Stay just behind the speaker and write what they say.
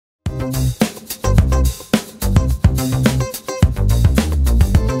Welcome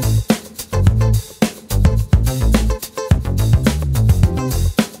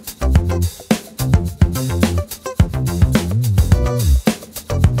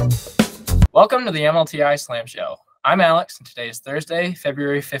to the MLTI Slam Show. I'm Alex, and today is Thursday,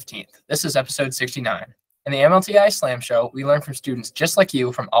 February 15th. This is episode 69. In the MLTI Slam Show, we learn from students just like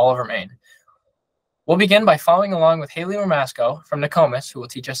you from all over Maine. We'll begin by following along with Haley Ramasco from Nokomis, who will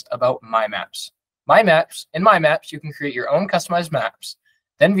teach us about MyMaps. In MyMaps, you can create your own customized maps.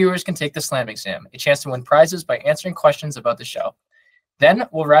 Then viewers can take the Slam exam, a chance to win prizes by answering questions about the show. Then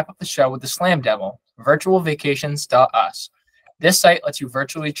we'll wrap up the show with the Slam demo, virtualvacations.us. This site lets you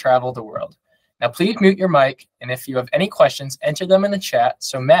virtually travel the world. Now, please mute your mic, and if you have any questions, enter them in the chat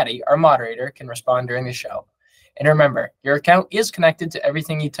so Maddie, our moderator, can respond during the show. And remember, your account is connected to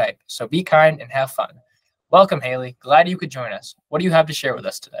everything you type, so be kind and have fun. Welcome, Haley. Glad you could join us. What do you have to share with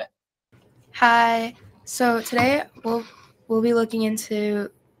us today? Hi. So today we'll be looking into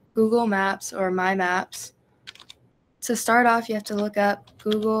Google Maps or MyMaps. To start off, you have to look up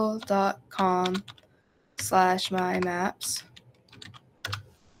google.com/mymaps.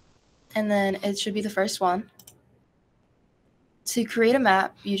 And then it should be the first one. To create a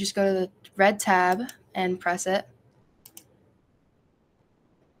map, you just go to the red tab and press it.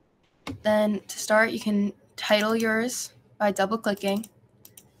 Then to start, you can title yours by double-clicking.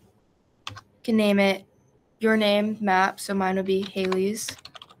 You can name it your name map, so mine would be Haley's.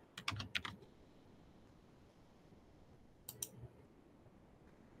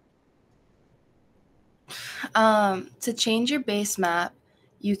 To change your base map,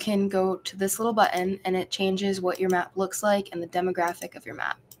 you can go to this little button and it changes what your map looks like and the demographic of your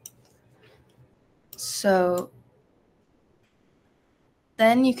map. So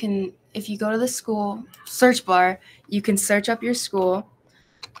then you can, if you go to the school search bar, you can search up your school.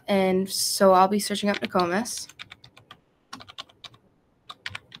 And so I'll be searching up Nokomis.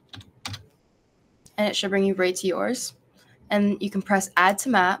 And it should bring you right to yours. And you can press add to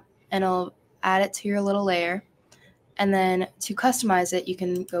map and it'll add it to your little layer. And then to customize it, you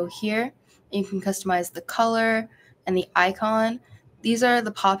can go here. And you can customize the color and the icon. These are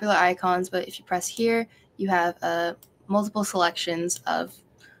the popular icons, but if you press here, you have multiple selections of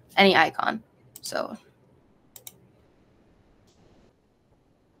any icon. So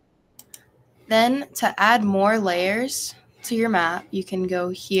then to add more layers to your map, you can go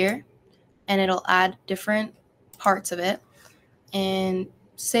here and it'll add different parts of it. And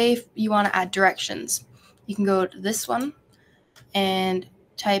say if you want to add directions, you can go to this one and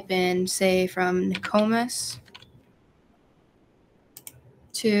type in, say, from Nokomis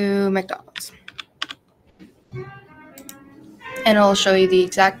to McDonald's. And it'll show you the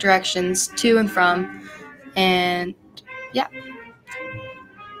exact directions to and from. And yeah.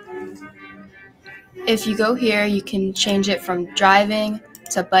 If you go here, you can change it from driving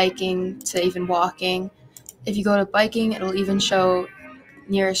to biking to even walking. If you go to biking, it'll even show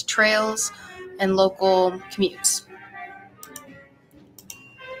nearest trails and local commutes.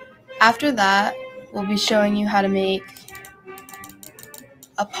 After that, we'll be showing you how to make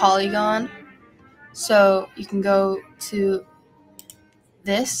a polygon. So you can go to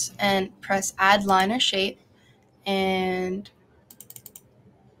this and press add line or shape, and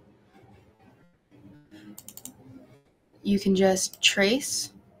you can just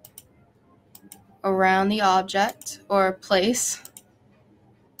trace around the object or place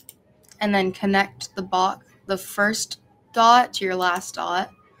and then connect the first dot to your last dot,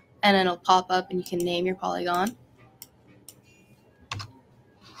 and then it'll pop up and you can name your polygon.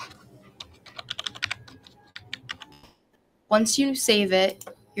 Once you save it,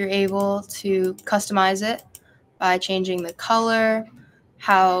 you're able to customize it by changing the color,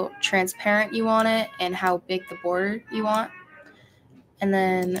 how transparent you want it, and how big the border you want. And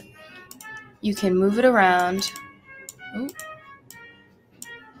then you can move it around. Ooh.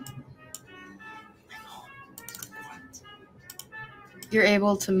 You're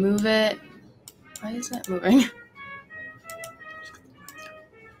able to move it. Why is that moving?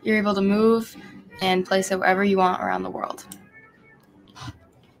 You're able to move and place it wherever you want around the world.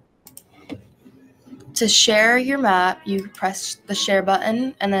 To share your map, you press the share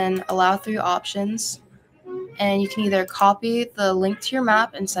button and then allow through options. And you can either copy the link to your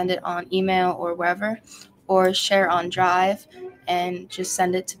map and send it on email or wherever, or share on Drive and just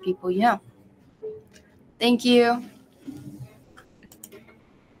send it to people you know. Thank you.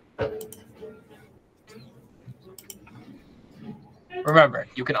 Remember,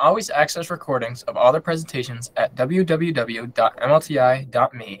 you can always access recordings of all the presentations at www.mlti.me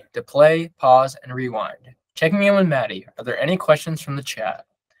to play, pause, and rewind. Checking in with Maddie, are there any questions from the chat?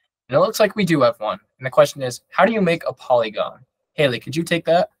 And it looks like we do have one. And the question is, how do you make a polygon? Haley, could you take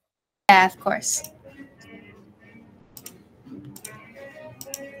that? Yeah, of course.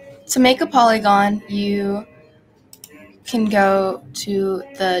 To make a polygon, you can go to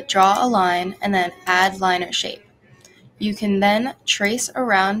the draw a line and then add line or shape. You can then trace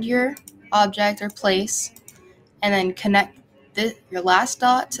around your object or place and then connect your last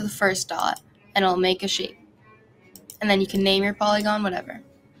dot to the first dot and it'll make a shape. And then you can name your polygon whatever.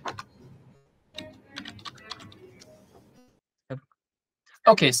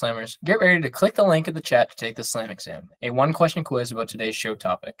 Okay, Slammers, get ready to click the link in the chat to take the Slam exam, a one-question quiz about today's show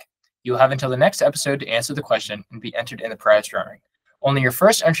topic. You will have until the next episode to answer the question and be entered in the prize drawing. Only your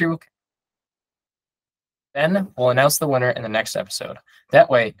first entry will... Then we'll announce the winner in the next episode. That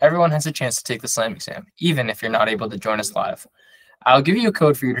way, everyone has a chance to take the Slam exam, even if you're not able to join us live. I'll give you a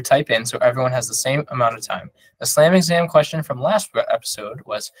code for you to type in so everyone has the same amount of time. The Slam exam question from last episode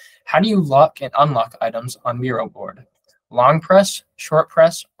was, how do you lock and unlock items on Miro board? Long press, short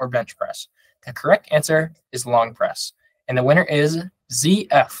press, or bench press? The correct answer is long press. And the winner is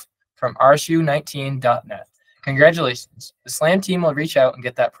ZF from rsu19.net. Congratulations. The Slam team will reach out and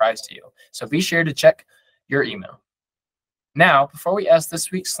get that prize to you. So be sure to check your email. Now, before we ask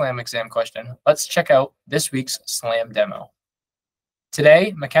this week's Slam exam question, let's check out this week's Slam demo.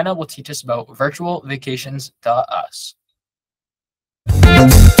 Today, McKenna will teach us about virtualvacations.us.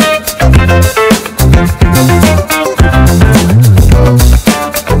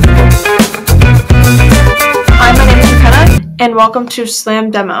 Hi, my name is McKenna, and welcome to Slam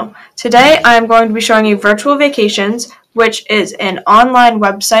Demo. Today, I am going to be showing you Virtual Vacations, which is an online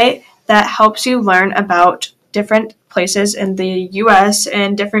website that helps you learn about different places in the U.S.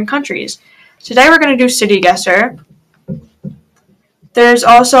 and different countries. Today, we're going to do City Guesser. There's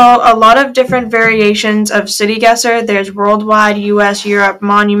also a lot of different variations of City Guesser. There's Worldwide, U.S., Europe,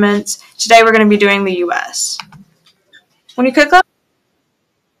 Monuments. Today, we're going to be doing the U.S. When you click on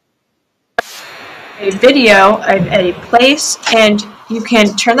a video of a place, and you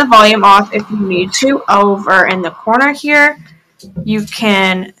can turn the volume off if you need to. Over in the corner here, you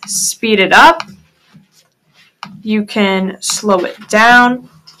can speed it up, you can slow it down,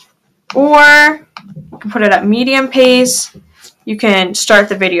 or you can put it at medium pace. You can start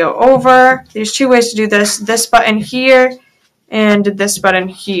the video over. There's two ways to do this button here and this button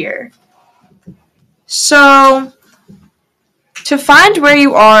here. So to find where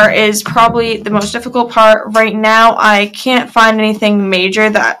you are is probably the most difficult part. Right now, I can't find anything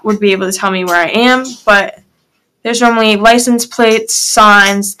major that would be able to tell me where I am, but there's normally license plates,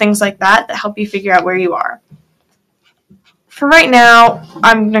 signs, things like that that help you figure out where you are. For right now,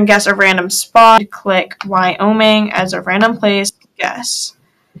 I'm going to guess a random spot. Click Wyoming as a random place to guess.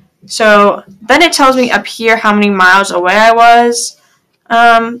 So then it tells me up here how many miles away I was.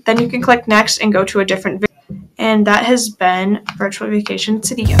 Then you can click next and go to a different video. And that has been Virtual Vacation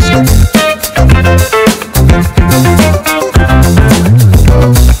City Guesser.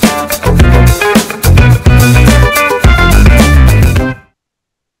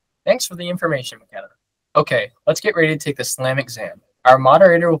 Thanks for the information, McKenna. Okay, let's get ready to take the Slam exam. Our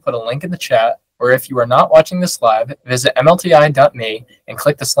moderator will put a link in the chat, or if you are not watching this live, visit MLTI.me and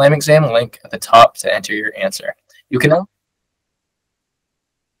click the Slam exam link at the top to enter your answer. You can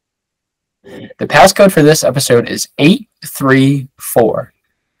The passcode for this episode is 834.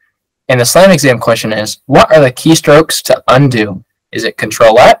 And the Slam exam question is, what are the keystrokes to undo? Is it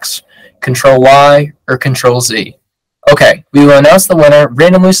Control X, Control Y, or Control Z? Okay, we will announce the winner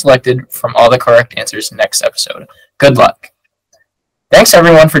randomly selected from all the correct answers next episode. Good luck. Thanks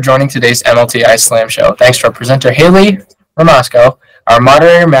everyone for joining today's MLTI Slam Show. Thanks to our presenter Haley Ramasco, our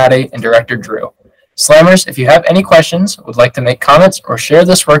moderator Maddie, and director Drew. Slammers, if you have any questions, would like to make comments, or share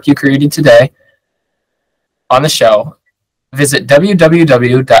this work you created today on the show, visit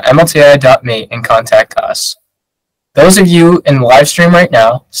www.mlti.me and contact us. Those of you in the live stream right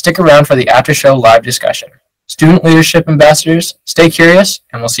now, stick around for the after show live discussion. Student leadership ambassadors, stay curious,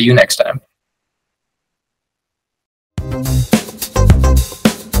 and we'll see you next time.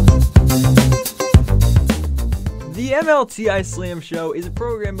 The MLTI Slam Show is a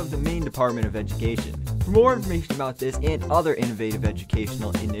program of the Maine Department of Education. For more information about this and other innovative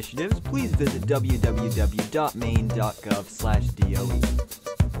educational initiatives, please visit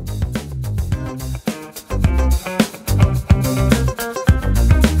www.maine.gov/DOE.